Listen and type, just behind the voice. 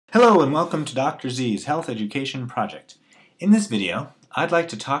Hello and welcome to Dr. Z's Health Education Project. In this video, I'd like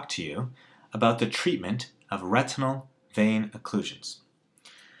to talk to you about the treatment of retinal vein occlusions.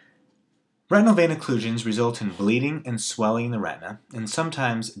 Retinal vein occlusions result in bleeding and swelling in the retina and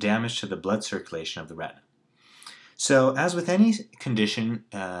sometimes damage to the blood circulation of the retina. So, as with any condition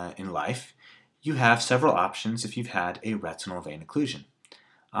in life, you have several options if you've had a retinal vein occlusion.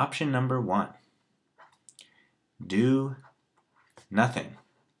 Option number 1, do nothing.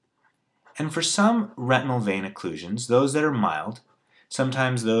 And for some retinal vein occlusions, those that are mild,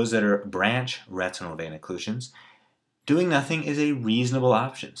 sometimes those that are branch retinal vein occlusions, doing nothing is a reasonable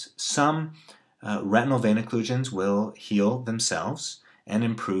option. Some retinal vein occlusions will heal themselves and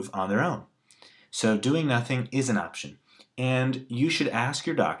improve on their own. So doing nothing is an option. And you should ask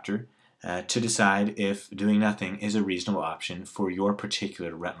your doctor to decide if doing nothing is a reasonable option for your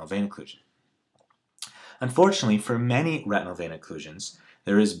particular retinal vein occlusion. Unfortunately, for many retinal vein occlusions,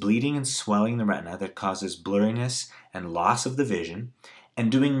 there is bleeding and swelling in the retina that causes blurriness and loss of the vision,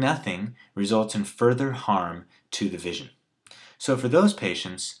 and doing nothing results in further harm to the vision. So for those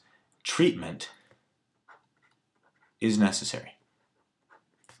patients, treatment is necessary.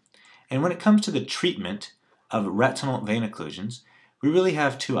 And when it comes to the treatment of retinal vein occlusions, we really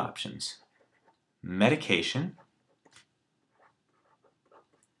have two options: medication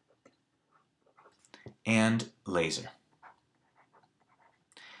and laser.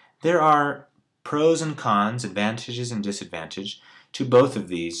 There are pros and cons, advantages and disadvantages to both of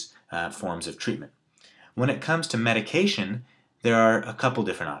these forms of treatment. When it comes to medication, there are a couple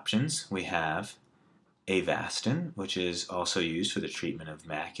different options. We have Avastin, which is also used for the treatment of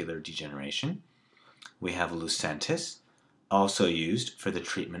macular degeneration. We have Lucentis, also used for the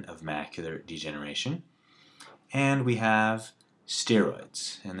treatment of macular degeneration. And we have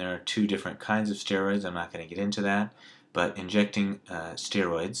steroids. And there are two different kinds of steroids. I'm not going to get into that. But injecting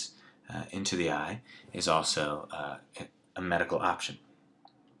steroids into the eye is also a medical option.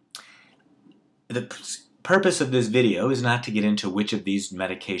 The purpose of this video is not to get into which of these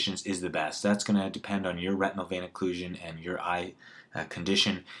medications is the best. That's going to depend on your retinal vein occlusion and your eye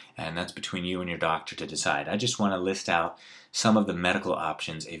condition, and that's between you and your doctor to decide. I just want to list out some of the medical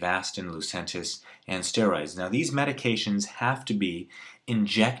options: Avastin, Lucentis, and steroids. Now, these medications have to be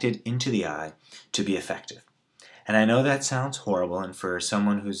injected into the eye to be effective. And I know that sounds horrible, and for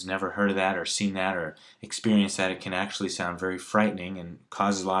someone who's never heard of that or seen that or experienced that, it can actually sound very frightening and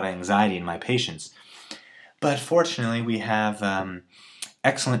causes a lot of anxiety in my patients. But fortunately, we have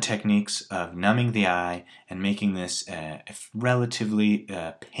excellent techniques of numbing the eye and making this a relatively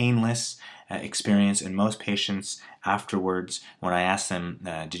painless experience. And most patients afterwards, when I ask them,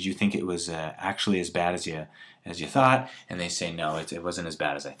 did you think it was actually as bad as you thought? And they say, no, it wasn't as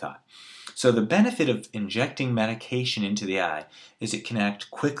bad as I thought. So the benefit of injecting medication into the eye is it can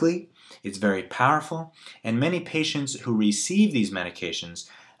act quickly, it's very powerful, and many patients who receive these medications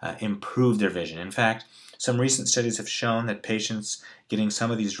improve their vision. In fact, some recent studies have shown that patients getting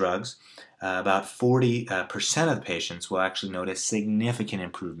some of these drugs, about 40% of the patients will actually notice significant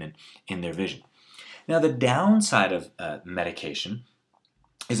improvement in their vision. Now, the downside of medication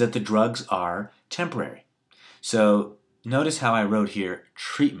is that the drugs are temporary. So notice how I wrote here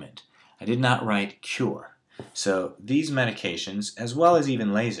treatment. I did not write cure. So these medications, as well as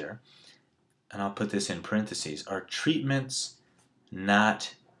even laser, and I'll put this in parentheses, are treatments,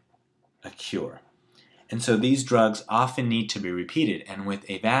 not a cure. And so these drugs often need to be repeated. And with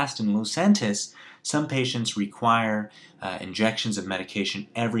Avastin and Lucentis, some patients require injections of medication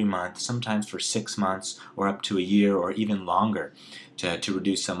every month, sometimes for 6 months or up to a year or even longer, to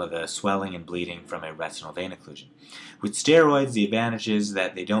reduce some of the swelling and bleeding from a retinal vein occlusion. With steroids, the advantage is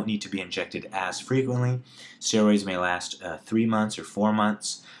that they don't need to be injected as frequently. Steroids may last 3 months or 4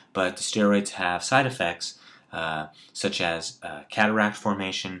 months, but the steroids have side effects such as cataract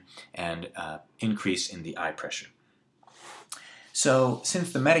formation and increase in the eye pressure. So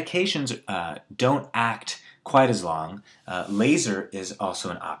since the medications don't act quite as long, laser is also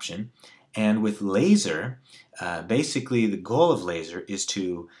an option. And with laser, basically the goal of laser is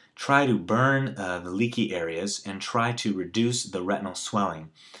to try to burn the leaky areas and try to reduce the retinal swelling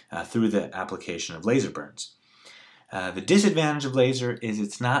through the application of laser burns. The disadvantage of laser is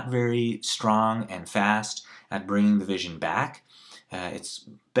it's not very strong and fast at bringing the vision back. It's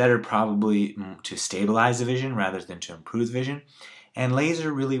better probably to stabilize the vision rather than to improve the vision. And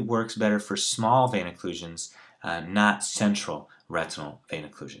laser really works better for small vein occlusions, not central retinal vein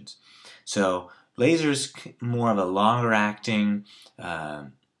occlusions. So laser is more of a longer acting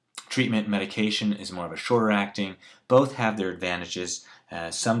treatment. Medication is more of a shorter acting. Both have their advantages.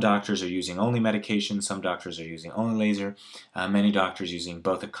 Some doctors are using only medication, some doctors are using only laser, many doctors using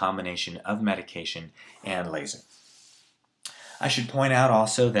both a combination of medication and laser. I should point out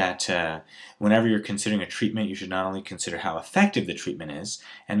also that whenever you're considering a treatment, you should not only consider how effective the treatment is,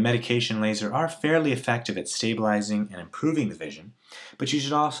 and medication and laser are fairly effective at stabilizing and improving the vision, but you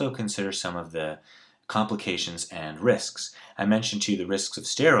should also consider some of the complications and risks. I mentioned to you the risks of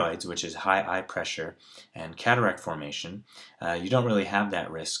steroids, which is high eye pressure and cataract formation. You don't really have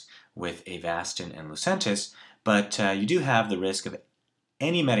that risk with Avastin and Lucentis, but you do have the risk of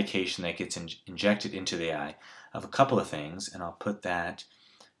any medication that gets injected into the eye of a couple of things, and I'll put that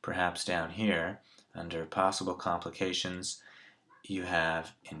perhaps down here under possible complications. You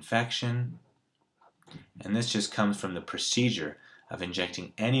have infection, and this just comes from the procedure of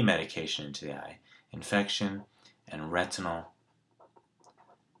injecting any medication into the eye. Infection and retinal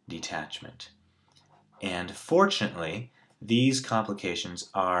detachment. And fortunately, these complications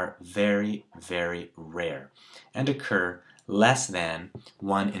are very, very rare and occur less than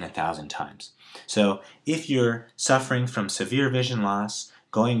 1 in 1,000 times. So if you're suffering from severe vision loss,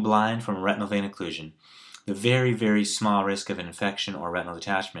 going blind from retinal vein occlusion, the very, very small risk of infection or retinal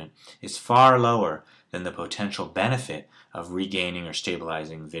detachment is far lower than the potential benefit of regaining or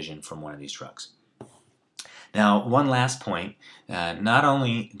stabilizing vision from one of these drugs. Now, one last point, not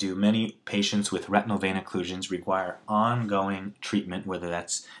only do many patients with retinal vein occlusions require ongoing treatment, whether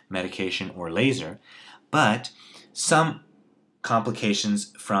that's medication or laser, but some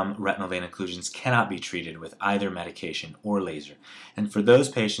complications from retinal vein occlusions cannot be treated with either medication or laser. And for those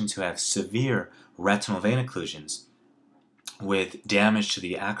patients who have severe retinal vein occlusions with damage to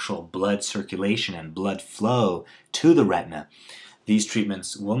the actual blood circulation and blood flow to the retina, these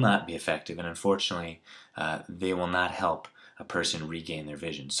treatments will not be effective, and unfortunately they will not help a person regain their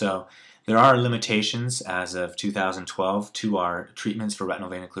vision. So there are limitations as of 2012 to our treatments for retinal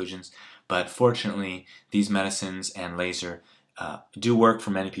vein occlusions, but fortunately these medicines and laser do work for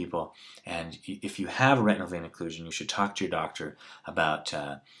many people, and if you have a retinal vein occlusion, you should talk to your doctor about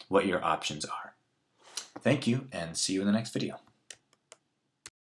what your options are. Thank you, and see you in the next video.